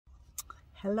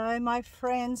Hello my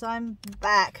friends, I'm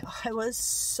back. I was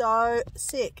so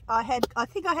sick. I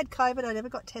think I had COVID. I never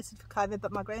got tested for COVID,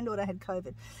 but my granddaughter had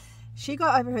COVID. She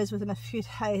got over hers within a few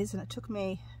days, and it took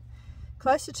me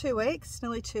close to 2 weeks,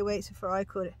 nearly 2 weeks before I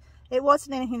could. It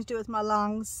wasn't anything to do with my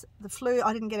lungs. The flu,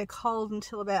 I didn't get a cold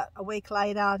until about a week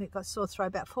later. It got sore throat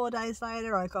about 4 days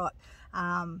later. I got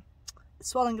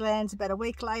swollen glands about a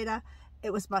week later.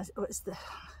 It was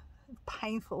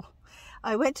painful.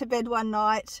 I went to bed one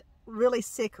night really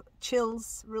sick,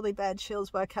 chills, really bad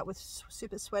chills, woke up with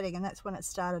super sweating, and that's when it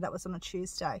started. That was on a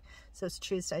Tuesday, so it's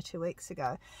Tuesday 2 weeks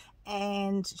ago.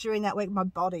 And during that week my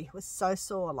body was so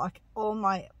sore, like all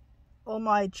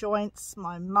my joints,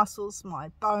 my muscles, my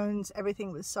bones,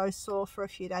 everything was so sore for a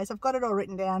few days. I've got it all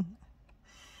written down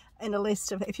in a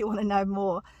list of if you want to know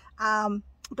more.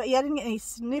 But yeah, I didn't get any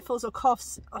sniffles or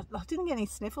coughs. I didn't get any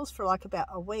sniffles for like about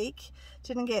a week.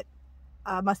 Didn't get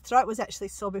my throat was actually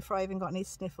sore before I even got any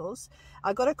sniffles.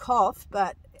 I got a cough,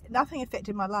 but nothing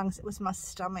affected my lungs. It was my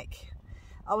stomach.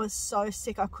 I was so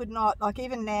sick. I could not, like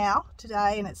even now,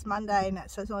 today, and it's Monday, and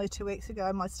so it's only 2 weeks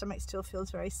ago, my stomach still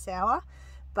feels very sour.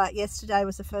 But yesterday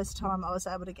was the first time I was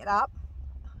able to get up.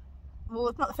 Well,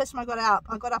 it's not the first time I got up.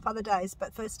 I got up other days,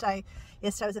 but yesterday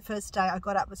was the first day I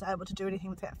got up, was able to do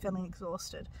anything without feeling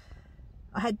exhausted.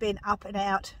 I had been up and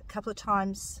out a couple of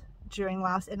times during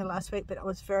end of last week, but it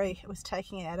was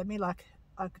taking it out of me, like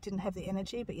I didn't have the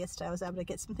energy. But yesterday I was able to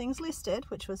get some things listed,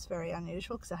 which was very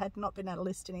unusual because I had not been able to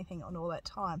list anything on all that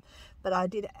time. But I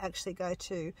did actually go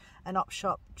to an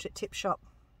Opshop,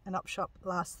 an Opshop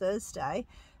last Thursday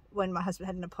when my husband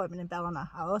had an appointment in Ballina.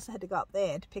 I also had to go up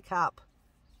there to pick up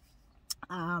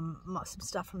some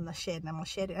stuff from the shed. Now my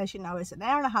shed, as you know, is an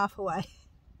hour and a half away.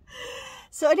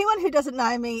 So anyone who doesn't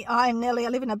know me, I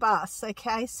live in a bus,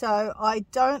 okay? So I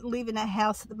don't live in a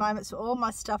house at the moment, so all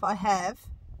my stuff I have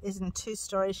is in 2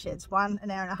 storage sheds, one an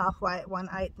hour and a half away, one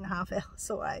 8.5 hours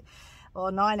away,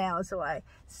 or 9 hours away.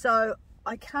 So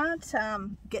I can't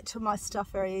get to my stuff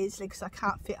very easily because I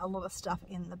can't fit a lot of stuff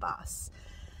in the bus.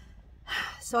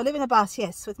 So I live in a bus,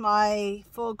 yes, with my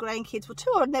 4 grandkids. Well,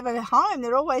 2 are never home.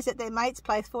 They're always at their mate's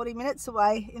place 40 minutes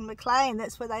away in McLean.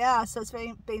 That's where they are. So it's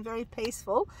been very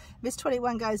peaceful. Miss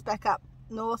 21 goes back up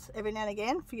north every now and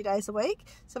again, a few days a week.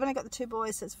 So I've only got the 2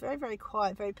 boys, so it's very, very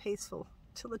quiet, very peaceful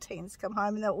till the teens come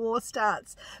home and the war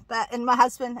starts. And my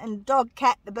husband and dog,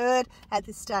 cat, the bird at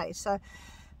this stage. So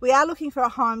we are looking for a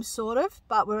home, sort of,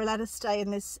 but we're allowed to stay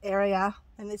in this area,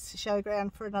 in this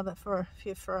showground for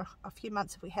a few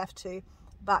months if we have to.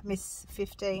 But Miss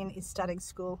 15 is starting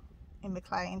school in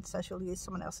McLean, so she'll use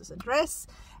someone else's address,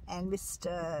 and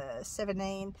Mr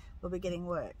 17 will be getting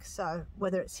work. So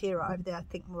whether it's here or over there, I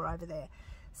think more over there.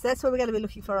 So that's where we're going to be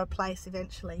looking for a place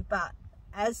eventually. But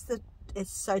as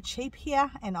it's so cheap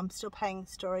here, and I'm still paying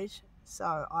storage,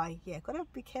 so got to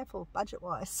be careful budget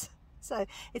wise. So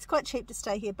it's quite cheap to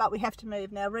stay here, but we have to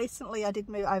move. Now recently I did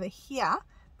move over here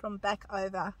from back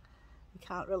over, you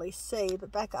can't really see,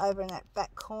 but back over in that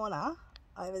back corner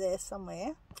over there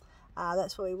somewhere,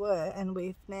 that's where we were, and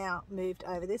we've now moved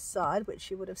over this side, which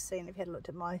you would have seen if you had looked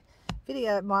at my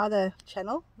video, my other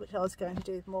channel, which I was going to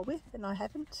do more with, and I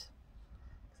haven't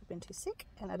because I've been too sick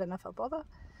and I don't know if I'll bother.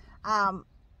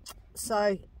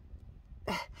 So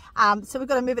we've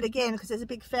got to move it again because there's a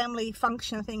big family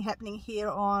function thing happening here,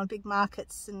 on big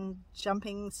markets and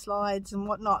jumping slides and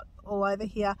whatnot all over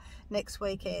here next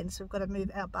weekend. So we've got to move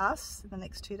our bus in the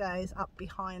next 2 days up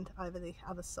behind over the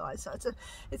other side. So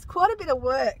it's quite a bit of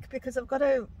work because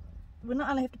we not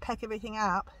only have to pack everything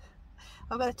up,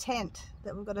 I've got a tent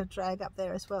that we've got to drag up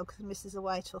there as well because Miss is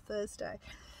away till Thursday.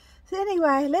 So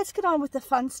anyway, let's get on with the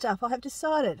fun stuff. I have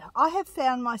decided, I have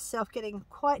found myself getting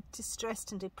quite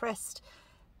distressed and depressed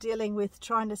dealing with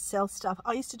trying to sell stuff.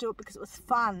 I used to do it because it was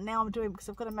fun. Now I'm doing it because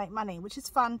I've got to make money, which is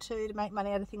fun too, to make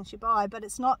money out of things you buy, but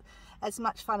it's not as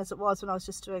much fun as it was when I was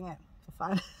just doing it for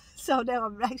fun. So now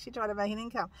I'm actually trying to make an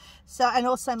income. So, and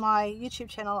also my YouTube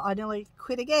channel, I nearly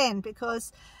quit again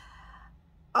because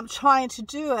I'm trying to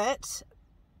do it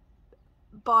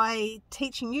by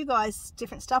teaching you guys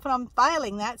different stuff, and I'm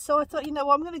failing that. So I thought, you know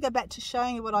what, I'm going to go back to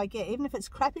showing you what I get, even if it's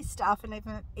crappy stuff, and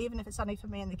even if it's only for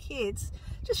me and the kids,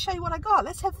 just show you what I got.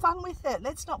 Let's have fun with it.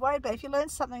 Let's not worry about it. If you learn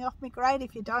something off me, great.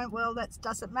 If you don't, well, that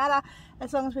doesn't matter,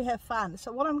 as long as we have fun.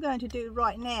 So what I'm going to do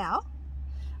right now,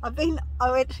 I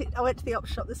went to the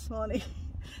Opshop this morning.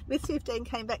 Miss 15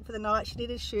 came back for the night. She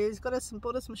needed shoes, bought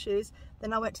her some shoes.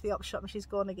 Then I went to the Opshop and she's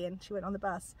gone again. She went on the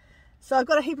bus. So I've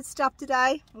got a heap of stuff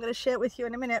today. I'm going to share it with you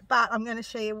in a minute, but I'm going to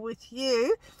share with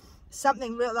you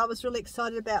something that I was really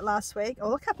excited about last week,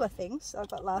 or a couple of things I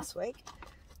got last week.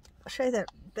 I'll show you the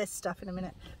best stuff in a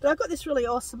minute. But I got this really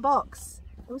awesome box.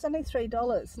 It was only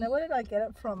 $3. Now, where did I get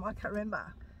it from? I can't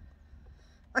remember.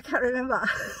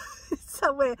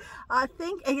 Somewhere. I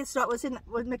think it's not. Was in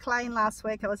with McLean last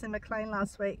week. I was in McLean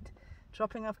last week,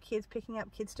 dropping off kids, picking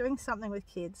up kids, doing something with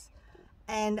kids.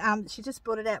 And she just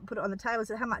brought it out and put it on the table. I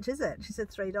said, how much is it? She said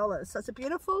 $3. So it's a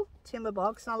beautiful timber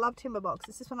box, and I love timber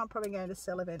boxes. This one I'm probably going to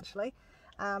sell eventually.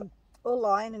 All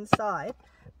lying inside.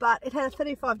 But it had a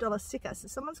 $35 sticker. So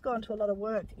someone's gone to a lot of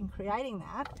work in creating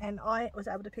that, and I was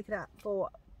able to pick it up for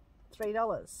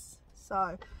 $3.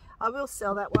 So I will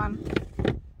sell that one.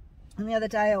 And the other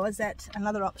day I was at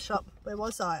another Opshop. Where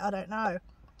was I? I don't know.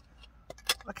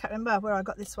 I can't remember where I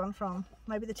got this one from.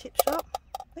 Maybe the tip shop.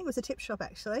 I think it was a tip shop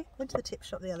actually. Went to the tip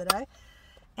shop the other day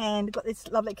and got this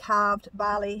lovely carved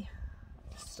barley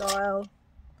style.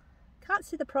 Can't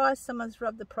see the price. Someone's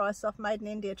rubbed the price off. Made in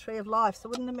India, Tree of Life. So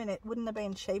wouldn't have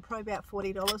been cheap. Probably about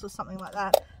 $40 or something like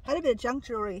that. Had a bit of junk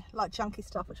jewelry, like junky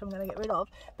stuff, which I'm going to get rid of.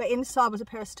 But inside was a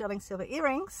pair of sterling silver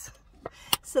earrings.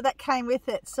 So that came with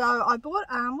it. So I bought,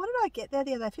 what did I get there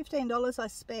the other day? $15 I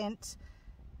spent.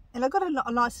 And I got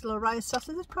a nice little array of stuff.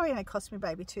 So this probably only cost me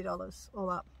maybe $2 all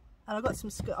up. And I got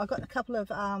some I got a couple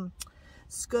of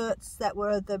skirts that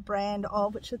were the brand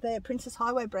of, which are their Princess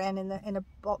Highway brand in a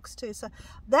box too. So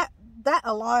that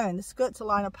alone, the skirts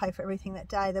alone, will pay for everything that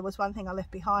day. There was one thing I left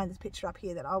behind, this picture up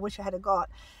here that I wish I had got.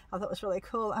 I thought it was really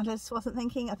cool. I just wasn't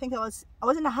thinking. I think I was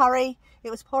in a hurry.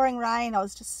 It was pouring rain. I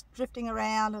was just drifting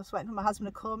around. I was waiting for my husband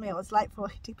to call me. I was late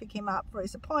to pick him up for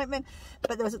his appointment.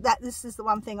 But there was this is the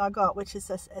one thing I got, which is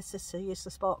it's just a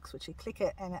useless box, which you click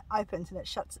it and it opens and it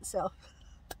shuts itself.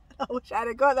 I wish I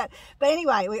had got that. But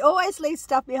anyway, we always leave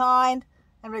stuff behind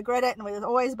and regret it, and we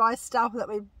always buy stuff that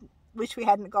we wish we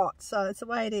hadn't got. So it's the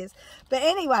way it is. But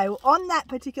anyway, on that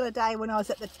particular day when I was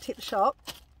at the tip shop,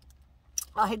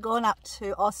 I had gone up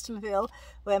to Austinville,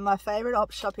 where my favourite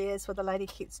Opshop is, where the lady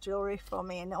keeps jewellery for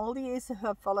me. And all the users who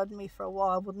have followed me for a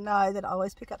while would know that I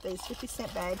always pick up these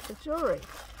 50-cent bags of jewellery.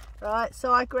 Right,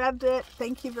 so I grabbed it.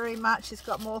 Thank you very much. She's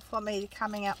got more for me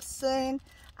coming up soon.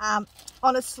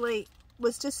 Honestly,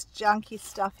 was just junky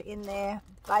stuff in there,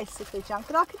 basically junk.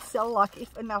 But I could sell, like,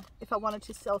 if I wanted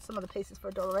to sell some of the pieces for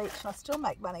 $1 each, and I still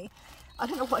make money. I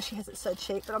don't know why she has it so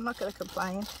cheap, but I'm not going to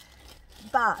complain.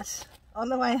 But on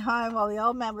the way home, while the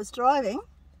old man was driving,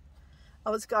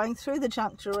 I was going through the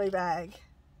junk jewelry bag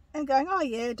and going, oh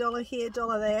yeah, $1 here,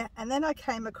 $1 there. And then I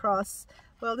came across,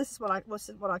 well, this is what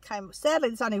I came. Sadly,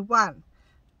 there's only one,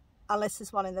 unless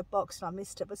there's one in the box and I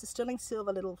missed it. It was a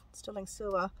little sterling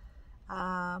silver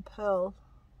pearl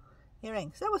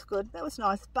earrings. That was good. That was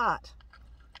nice. But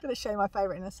I'm going to show you my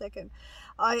favourite in a second.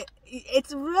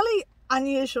 It's really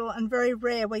unusual and very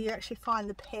rare where you actually find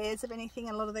the pairs of anything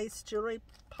in a lot of these jewellery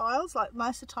piles. Like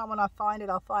most of the time when I find it,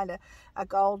 I'll find a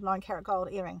gold, 9-carat gold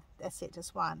earring. That's it,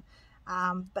 just one.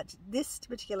 But this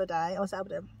particular day, I was able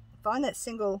to find that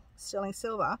single sterling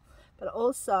silver, but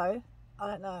also, I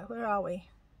don't know, where are we?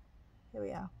 Here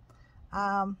we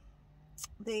are.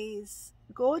 These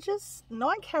gorgeous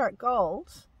 9-carat gold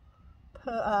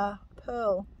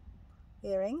pearl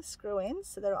earrings, screw-ins,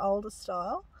 so they're older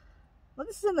style. Well,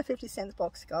 this is in the 50-cent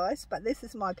box, guys, but this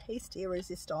is my piece de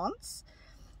resistance.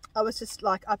 I was just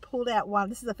like, I pulled out one.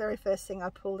 This is the very first thing I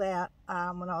pulled out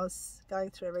when I was going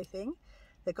through everything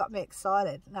that got me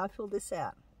excited. Now I pulled this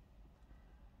out.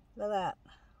 Look at that.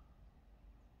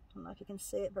 I don't know if you can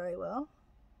see it very well.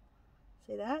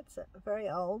 See that? It's a very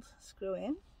old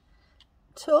screw-in.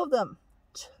 Two of them.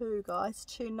 Two, guys.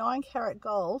 Two 9-carat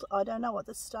gold. I don't know what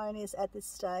the stone is at this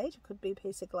stage. It could be a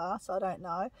piece of glass. I don't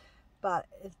know. But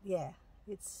yeah,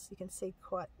 you can see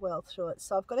quite well through it.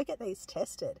 So I've got to get these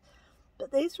tested.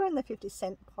 But these were in the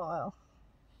 50-cent pile.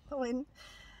 I mean,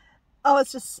 I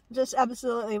was just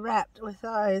absolutely wrapped with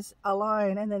those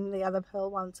alone. And then the other pearl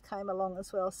ones came along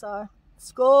as well. So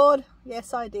scored.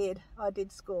 Yes, I did. I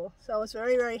did score. So I was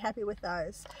very, very happy with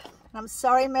those. And I'm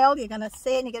sorry, Mel, you're going to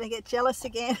see it and you're going to get jealous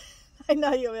again. I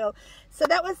know you will. So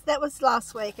that was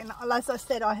last week. And as I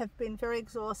said, I have been very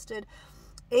exhausted.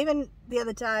 Even the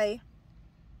other day,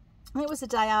 I think it was the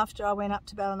day after I went up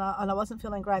to Ballina and I wasn't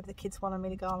feeling great, but the kids wanted me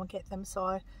to go and get them.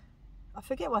 So I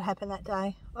forget what happened that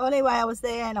day. Well, anyway, I was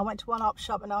there and I went to one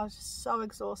Opshop and I was just so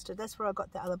exhausted. That's where I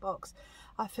got the other box.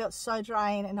 I felt so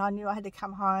drained and I knew I had to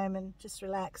come home and just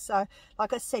relax. So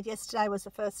like I said, yesterday was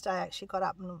the first day I actually got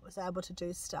up and was able to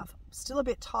do stuff. Still a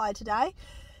bit tired today,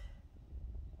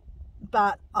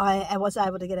 but I was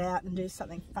able to get out and do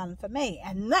something fun for me.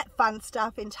 And that fun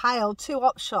stuff entailed three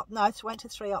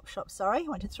Opshops, sorry. I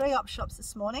went to 3 Opshops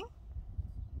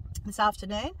this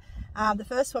afternoon. The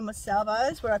first one was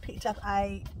Salvo's, where I picked up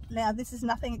now this is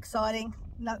nothing exciting,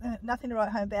 nothing to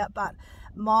write home about, but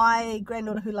my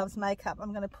granddaughter who loves makeup,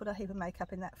 I'm going to put a heap of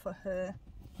makeup in that for her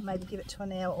maybe give it to her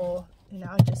now, or you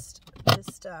know, just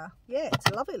yeah, it's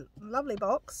a lovely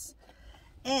box.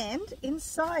 And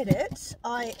inside it,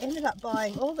 I ended up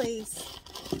buying all these.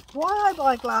 Why I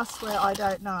buy glassware, I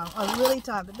don't know. I really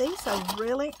don't. But these are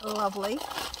really lovely.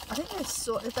 I think they're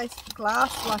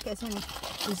glass, like as in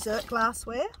dessert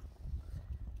glassware.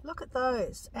 Look at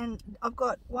those. And I've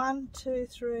got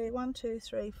 6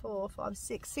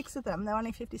 of them. They're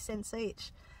only 50 cents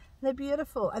each. They're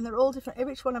beautiful, and they're all different.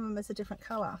 Each one of them is a different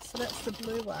colour. So that's the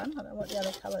blue one. I don't know what the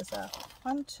other colours are.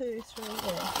 1, 2, 3,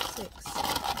 yeah, 6.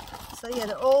 So yeah,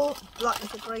 they're all, like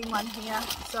there's a green one here.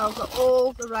 So I've got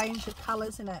all the range of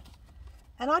colours in it.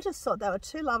 And I just thought they were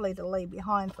too lovely to leave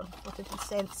behind for 50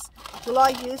 cents. Will I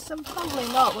use them? Probably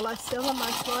not. Will I sell them?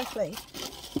 Most likely.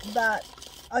 But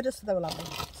I just thought they were lovely.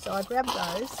 So I grabbed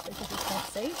those because it's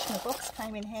fancy. And the box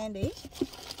came in handy.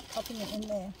 Popping it in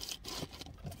there.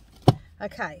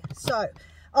 Okay, so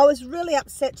I was really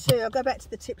upset too. I'll go back to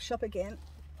the tip shop again.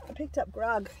 I picked up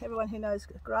Grug. Everyone who knows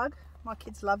Grug, my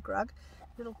kids love Grug.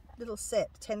 Little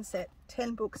set, 10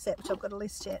 book set, which I've got a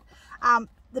list yet.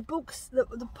 The books, the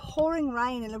pouring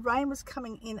rain, and the rain was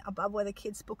coming in above where the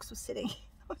kids' books were sitting.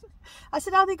 I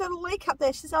said, oh, they got a leak up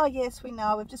there. She says, oh yes, we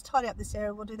know. We've just tidied up this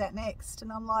area. We'll do that next.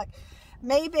 And I'm like,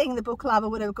 me being the book lover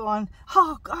would have gone,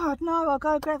 oh God, no, I'll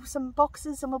go grab some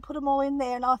boxes and we'll put them all in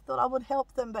there. And I thought I would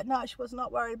help them, but no, she was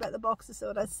not worried about the boxes.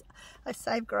 So I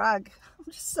saved Grug.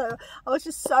 I was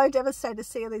just so devastated to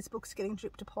see all these books getting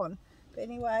dripped upon. But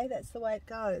anyway, that's the way it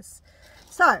goes.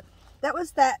 So that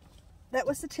was that. That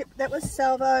was the tip. That was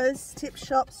Salvo's tip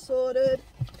shop sorted.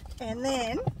 And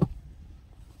then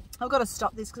I've got to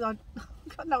stop this because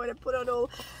I've got nowhere to put it all.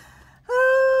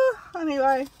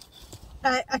 Anyway.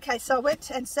 Okay, so I went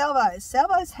and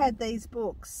Salvo's had these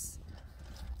books.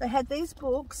 They had these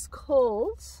books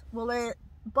called, well,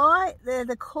 they're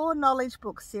the Core Knowledge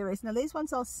Book series. Now these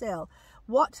ones I'll sell.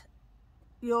 What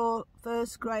your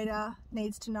first grader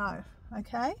needs to know,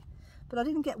 okay? But I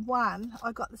didn't get one.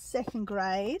 I got the 2nd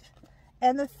grade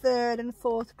and the 3rd and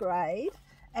 4th grade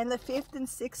and the 5th and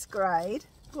 6th grade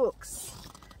books,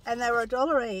 and they were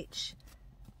 $1 each.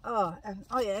 Oh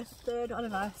yeah, 3rd, I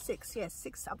don't know, 6, yes,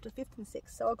 6 up to 5th and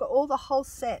 6th. So I got all the whole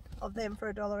set of them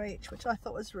for $1 each, which I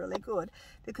thought was really good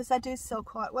because they do sell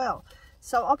quite well.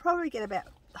 So I'll probably get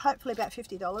hopefully about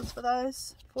 $50 for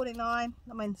those. 49.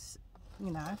 I mean,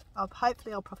 you know,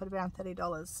 hopefully I'll profit around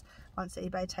 $30 once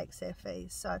eBay takes their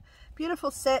fees. So beautiful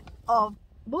set of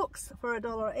books for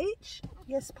 $1 each.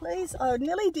 Yes please. I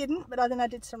nearly didn't, but then I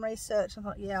did some research. I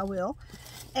thought, yeah, I will.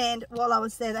 And while I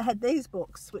was there, they had these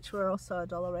books, which were also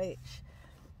 $1 each,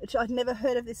 which I'd never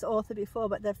heard of this author before,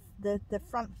 but the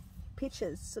front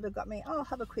pictures sort of got me, oh,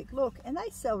 have a quick look. And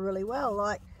they sell really well.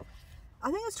 Like,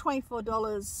 I think it's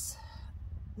 $24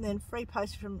 and then free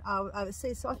postage from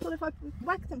overseas. So I thought if I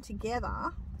whack them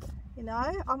together, you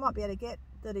know, I might be able to get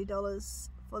 $30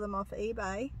 for them off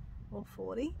eBay, or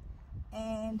 40,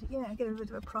 and you know, get a bit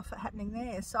of a profit happening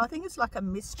there. So I think it's like a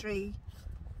mystery,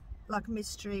 I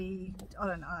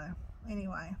don't know.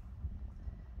 Anyway,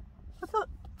 I thought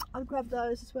I'd grab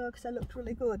those as well because they looked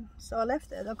really good. So I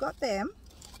left it. I got them,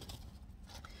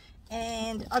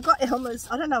 and I got Elmer's.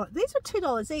 I don't know. These were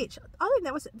 $2 each. I think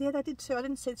that was, yeah, they did too. I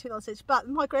didn't see $2 each, but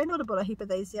my granddaughter bought a heap of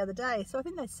these the other day, so I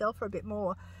think they sell for a bit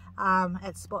more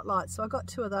at Spotlight. So I got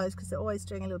 2 of those because they're always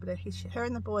doing a little bit of, her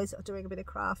and the boys are doing a bit of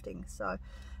crafting. So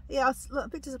yeah, I was a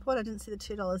bit disappointed I didn't see the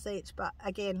 $2 each, but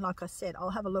again, like I said, I'll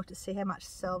have a look to see how much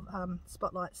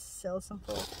Spotlight sells them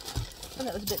for. And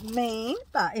that was a bit mean,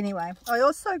 but anyway, I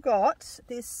also got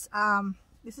this.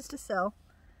 This is to sell.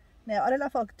 Now I don't know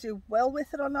if I'll do well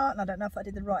with it or not, and I don't know if I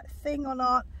did the right thing or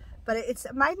not, but it's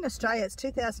made in Australia. It's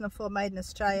 2004, made in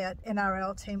Australia,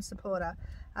 NRL team supporter.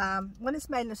 When it's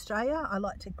made in Australia, I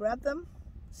like to grab them.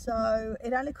 So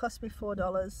it only cost me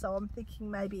 $4, so I'm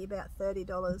thinking maybe about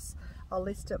 $30. I'll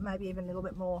list it, maybe even a little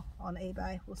bit more on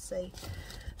eBay. We'll see.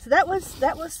 So that was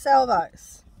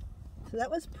Salvo's. So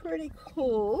that was pretty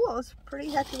cool. I was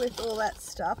pretty happy with all that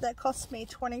stuff. That cost me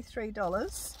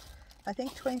 $23. I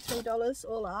think $23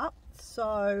 all up.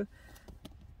 So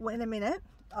in a minute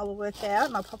I will work out,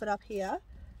 and I'll pop it up here,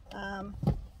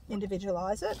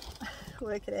 individualize it,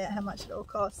 work it out how much it all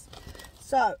costs.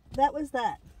 So that was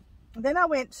that. Then I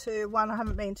went to one I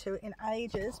haven't been to in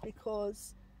ages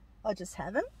because I just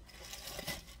haven't,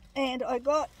 and I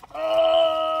got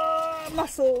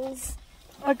mussels.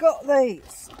 I got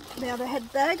these. Now they had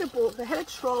bag of books. They had a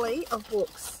trolley of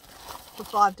books for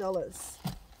 $5,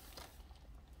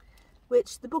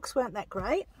 which the books weren't that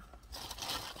great.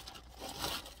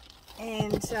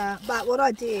 And but what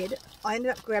I did, I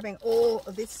ended up grabbing all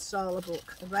of this style of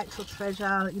book, the Rachel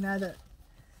Treasure, you know,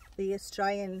 the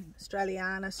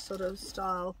Australiana sort of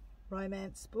style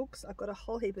romance books. I've got a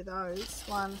whole heap of those.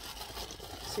 1,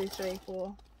 2, 3,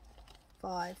 4,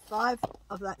 5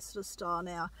 of that sort of style.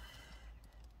 Now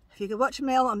if you could watch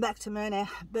Mel on Back to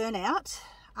Burnout,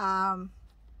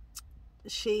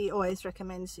 she always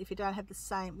recommends, if you don't have the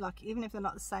same, like even if they're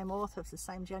not the same author, it's the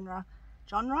same genre,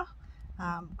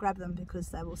 grab them because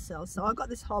they will sell. So I got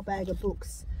this whole bag of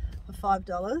books for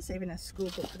 $5, even a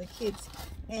school book for the kids.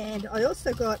 And I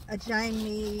also got a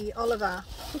Jamie Oliver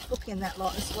cookbook in that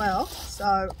lot as well.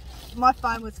 So my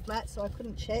phone was flat, so I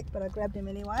couldn't check, but I grabbed him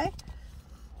anyway.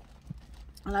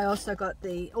 And I also got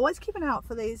always keep an eye out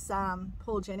for these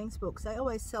Paul Jennings books. They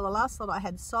always sell. The last lot I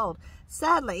had sold.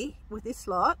 Sadly, with this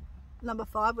lot, number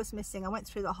 5 was missing. I went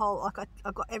through the whole, like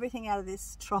I got everything out of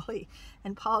this trolley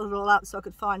and piled it all up so I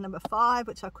could find number 5,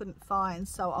 which I couldn't find.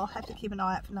 So I'll have to keep an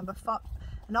eye out for number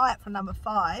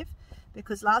 5,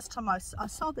 because last time I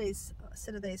sold a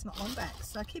set of these not long back.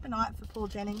 So keep an eye out for Paul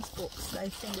Jennings books. They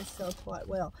seem to sell quite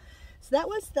well. So that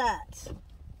was that.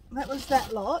 That was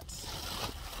that lot.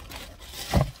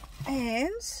 And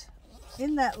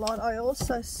in that lot I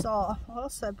also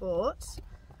bought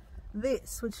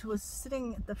this, which was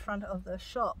sitting at the front of the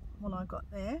shop when I got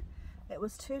there. It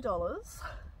was $2.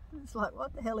 It's like,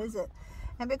 what the hell is it?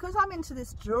 And because I'm into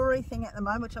this jewelry thing at the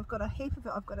moment, which I've got a heap of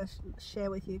it I've got to share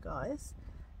with you guys,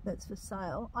 that's for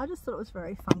sale, I just thought it was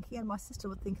very funky, and my sister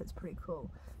would think it's pretty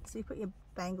cool. So you put your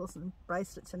bangles and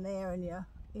bracelets in there and your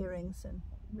earrings and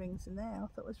rings in there. I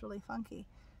thought it was really funky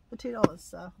for $2,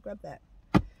 so I'll grab that.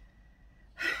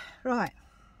 Right,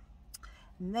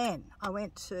 and then I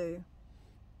went to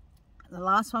the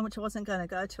last one, which I wasn't going to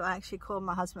go to. I actually called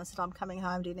my husband. I said, I'm coming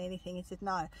home, do you need anything? He said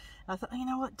no. And I thought, oh, you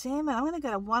know what, damn it, I'm going to go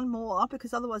to one more,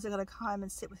 because otherwise I've got to come home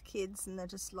and sit with kids and they're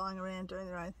just lying around doing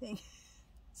their own thing.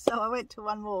 So I went to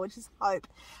one more, which is Hope.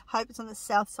 Hope is on the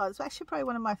south side. It's actually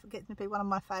probably getting to be one of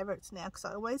my favourites now, because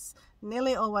I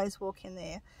nearly always walk in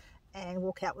there and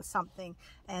walk out with something,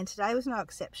 and today was no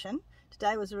exception.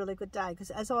 Today was a really good day, because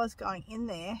as I was going in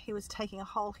there, he was taking a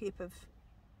whole heap of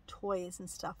toys and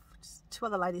stuff. Just 2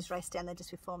 other ladies raced down there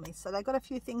just before me, so they got a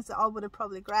few things that I would have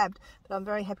probably grabbed, but I'm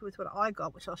very happy with what I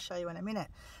got, which I'll show you in a minute.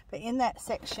 But in that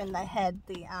section they had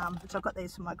the which I got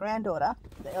these from my granddaughter,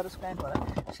 the eldest granddaughter.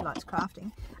 She likes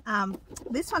crafting.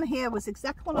 This one here was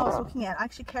exactly what I was looking at. I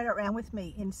actually carried it around with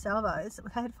me in salvos.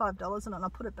 They had $5 on it, and I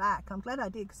put it back. I'm glad I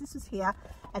did, because this was here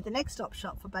at the next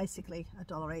Opshop for basically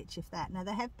 $1 each, if that. Now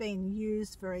they have been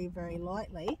used very, very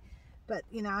lightly, but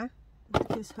you know, it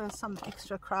gives her some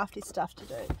extra crafty stuff to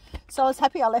do. So I was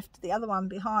happy I left the other one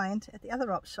behind at the other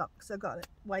Opshop, because I got it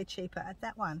way cheaper at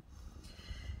that one.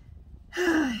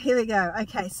 Here we go.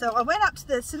 Okay, so I went up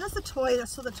to as soon as I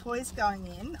saw the toys going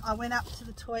in, I went up to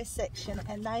the toy section,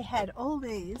 and they had all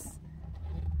these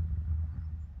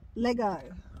Lego.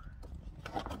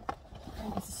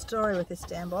 There's a story with this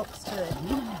damn box too.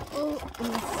 Oh,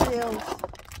 and it's sealed.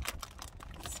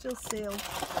 It's still sealed.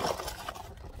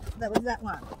 That was that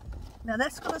one. Now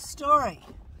that's got a story.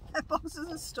 That box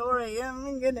is a story. Oh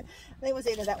my goodness. I think it was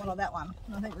either that one or that one.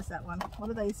 I think it was that one. One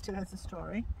of these two has a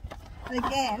story. And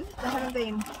again, they haven't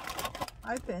been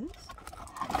opened.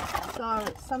 So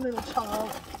some little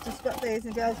child just got these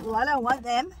and goes, well, I don't want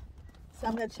them, so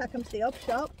I'm going to chuck them to the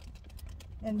Opshop.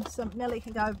 And Nellie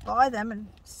can go buy them and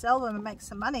sell them and make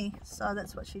some money. So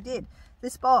that's what she did.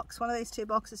 This box, one of these 2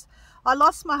 boxes. I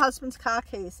lost my husband's car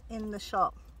keys in the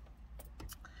shop,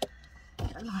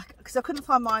 because I couldn't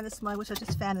find mine this morning, which I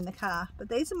just found in the car. But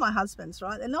these are my husband's,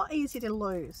 right? They're not easy to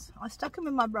lose. I stuck them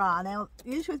in my bra. Now,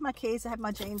 usually with my keys, I have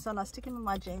my jeans on. I stick them in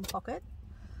my jean pocket.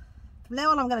 From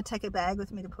now on, I'm going to take a bag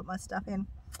with me to put my stuff in.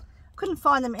 Couldn't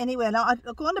find them anywhere. Now I've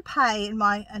gone to pay, and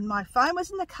my phone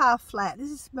was in the car flat. This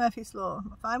is Murphy's Law.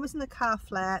 My phone was in the car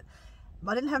flat.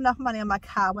 I didn't have enough money on my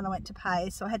car when I went to pay,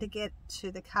 so I had to get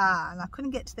to the car, and I couldn't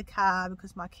get to the car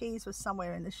because my keys were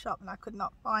somewhere in the shop, and I could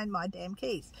not find my damn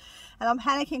keys. And I'm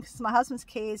panicking because it's my husband's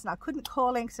keys, and I couldn't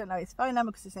call him because I don't know his phone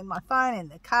number, because it's in my phone in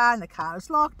the car, and the car is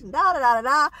locked, and da da da da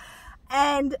da.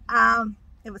 And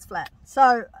it was flat.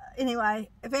 So anyway,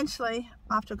 eventually,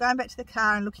 after going back to the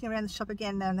car and looking around the shop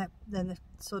again, then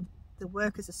the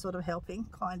workers are sort of helping,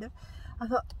 kind of. I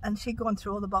thought, and she'd gone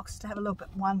through all the boxes to have a look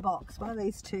at one box, one of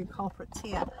these 2 culprits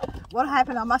here. What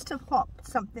happened, I must have popped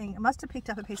something, I must have picked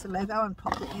up a piece of Lego and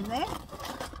popped it in there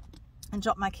and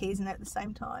dropped my keys in there at the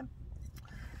same time.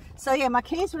 So yeah, my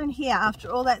keys were in here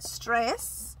after all that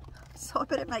stress, so I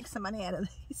better make some money out of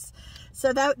these.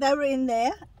 So they were in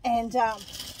there, and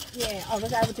yeah, I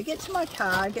was able to get to my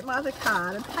car, get my other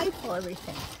card and pay for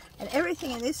everything. And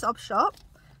everything in this Opshop,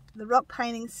 the rock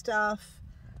painting stuff,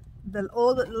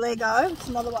 all the Lego, there's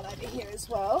another one over here as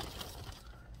well.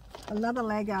 another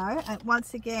Lego, and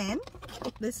once again,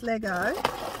 this Lego,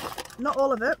 not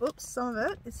all of it, oops, some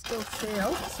of it is still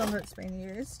sealed, some of it's been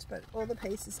used, but all the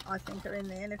pieces I think are in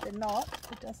there, and if they're not,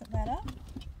 it doesn't matter,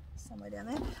 somewhere down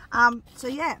there. So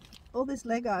yeah, all this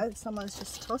Lego someone's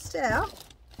just tossed out.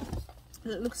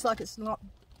 It looks like it's not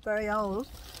very old.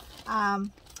 I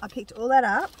picked all that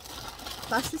up,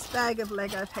 plus this bag of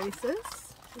Lego pieces.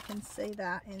 You can see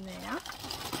that in there.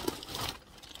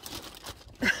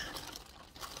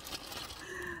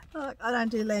 Look, I don't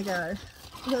do Lego.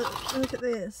 Look at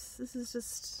this. This is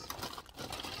just,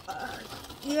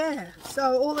 yeah.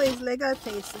 So all these Lego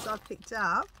pieces I picked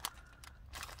up.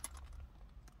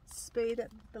 Speed,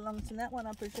 it belongs in that one,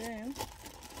 I presume.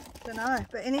 Don't know.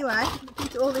 But anyway, I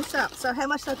picked all this up. So how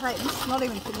much did I pay? This is not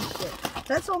even finished yet.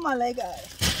 That's all my Lego.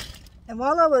 And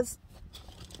while I was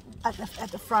at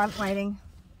the front waiting,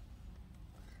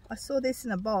 I saw this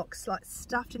in a box, like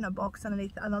stuffed in a box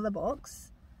underneath another box.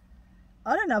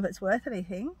 I don't know if it's worth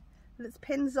anything, but it's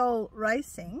Pennzoil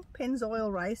Racing,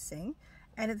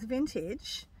 and it's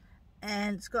vintage,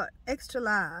 and it's got extra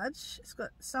large. It's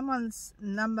got someone's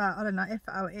number, I don't know,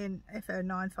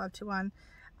 FO9521.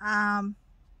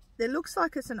 It looks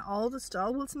like it's an older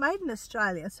style. Well, it's made in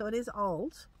Australia, so it is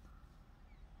old.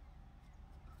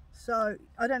 So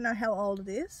I don't know how old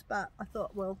it is, but I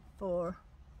thought, well, for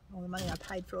all the money I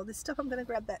paid for all this stuff, I'm going to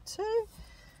grab that too.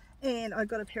 And I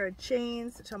got a pair of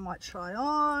jeans which I might try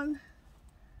on.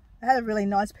 I had a really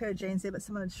nice pair of jeans there, but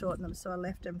someone had shortened them, so I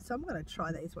left them. So I'm going to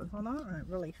try these ones on. I don't know,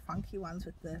 really funky ones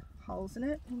with the holes in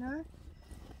it, you know.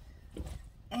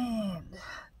 And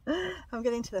I'm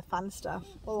getting to the fun stuff.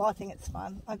 Well, I think it's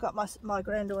fun. I got my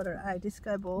granddaughter a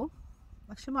disco ball.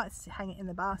 Actually, I might hang it in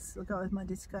the bus. I'll go with my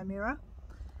disco mirror.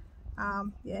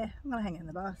 Yeah, I'm going to hang it in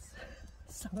the bus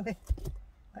somewhere.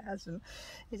 My husband,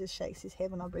 he just shakes his head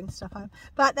when I bring stuff home.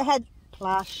 But they had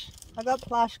plush. I got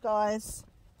plush, guys.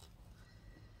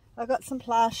 I got some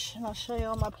plush, and I'll show you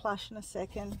all my plush in a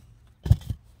second.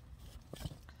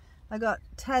 I got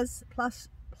Taz plush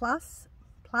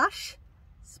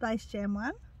Space Jam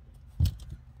one.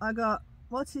 I got,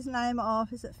 what's his name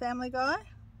of, is it Family Guy?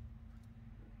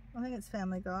 I think it's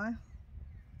Family Guy.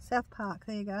 South Park,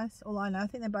 there you go. That's all I know. I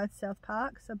think they're both South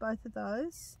Park, so both of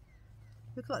those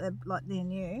look like they're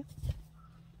new.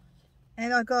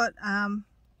 And I got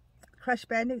Crash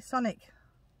Bandicoot, Sonic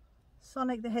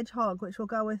the Hedgehog, which will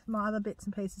go with my other bits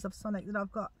and pieces of Sonic that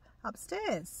I've got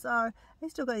upstairs. So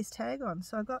he's still got his tag on,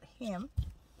 so I got him.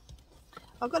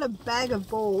 I've got a bag of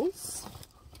balls.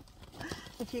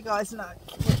 If you guys know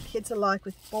what kids are like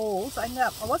with balls, I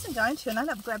wasn't going to, and I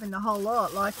ended up grabbing the whole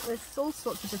lot. Like, there's all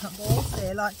sorts of different balls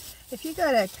there. Like, if you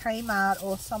go to Kmart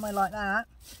or somewhere like that,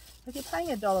 like, you're paying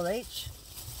 $1 each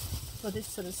for this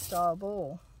sort of style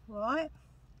ball, right?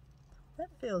 That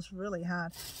feels really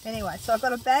hard. Anyway, so I've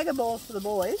got a bag of balls for the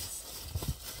boys.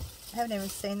 I haven't even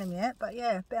seen them yet, but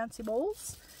yeah, bouncy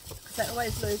balls, because they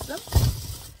always lose them.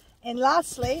 And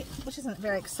lastly, which isn't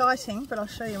very exciting, but I'll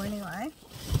show you anyway.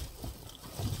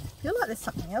 I feel like there's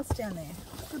something else down there.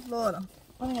 Good Lord, I'm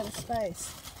running out of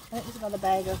space. I think there's another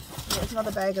bag of, yeah, there's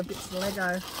another bag of bits of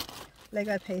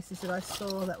Lego pieces that I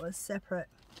saw that was separate.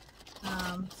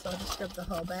 So I just grabbed the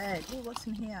whole bag. Oh, what's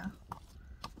in here?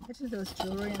 Imagine if there was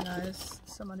jewellery in those.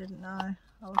 Someone didn't know.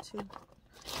 Oh, too.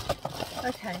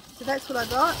 Okay, so that's what I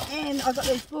got. And I got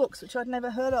these books, which I'd never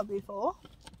heard of before.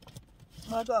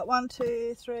 I got 1,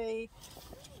 2, 3,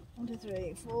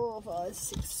 4, 5,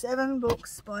 6, 7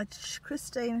 books by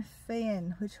Christine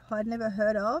Feehan, which I'd never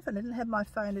heard of, and I didn't have my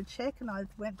phone to check, and I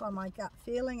went by my gut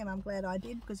feeling, and I'm glad I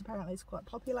did, because apparently it's quite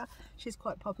popular. She's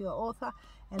quite a popular author,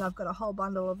 and I've got a whole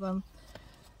bundle of them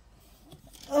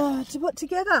to put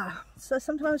together. So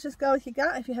sometimes just go with your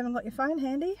gut if you haven't got your phone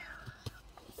handy,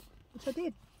 which I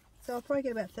did. So I'll probably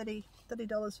get about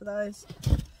 $30 for those.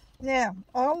 Now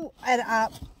I'll add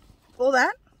up all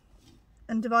that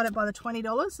and divide it by the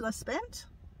 $20 that I spent.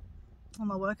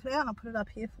 I'll work it out and I'll put it up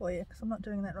here for you, because I'm not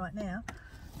doing that right now.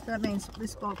 So that means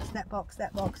this box, that box,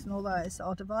 that box, and all those. So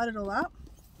I'll divide it all up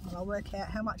and I'll work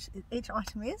out how much each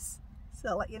item is. So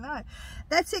I'll let you know.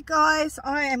 That's it, guys.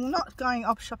 I am not going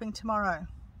op shopping tomorrow.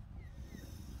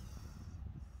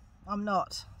 I'm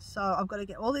not. So I've got to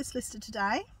get all this listed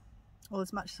today, or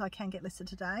as much as I can get listed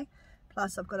today.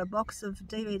 Plus I've got a box of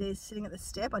DVDs sitting at the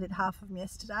step. I did half of them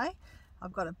yesterday.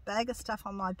 I've got a bag of stuff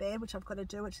on my bed which I've got to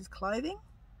do, which is clothing.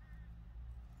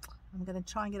 I'm going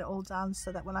to try and get it all done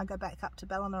so that when I go back up to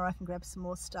Ballina I can grab some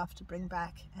more stuff to bring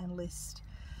back and list,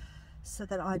 so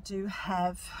that I do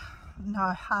have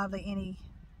hardly any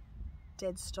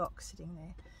dead stock sitting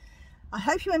there. I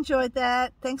hope you enjoyed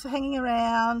that. Thanks for hanging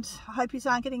around. I hope you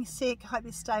aren't getting sick. I hope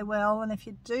you stay well. And if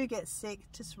you do get sick,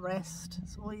 just rest.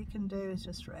 That's all you can do, is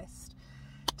just rest.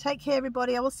 Take care,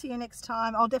 everybody. I will see you next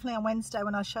time. I'll definitely on Wednesday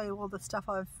when I show you all the stuff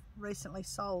I've recently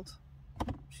sold.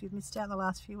 You've missed out in the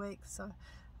last few weeks. So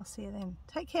I'll see you then.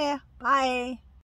 Take care. Bye.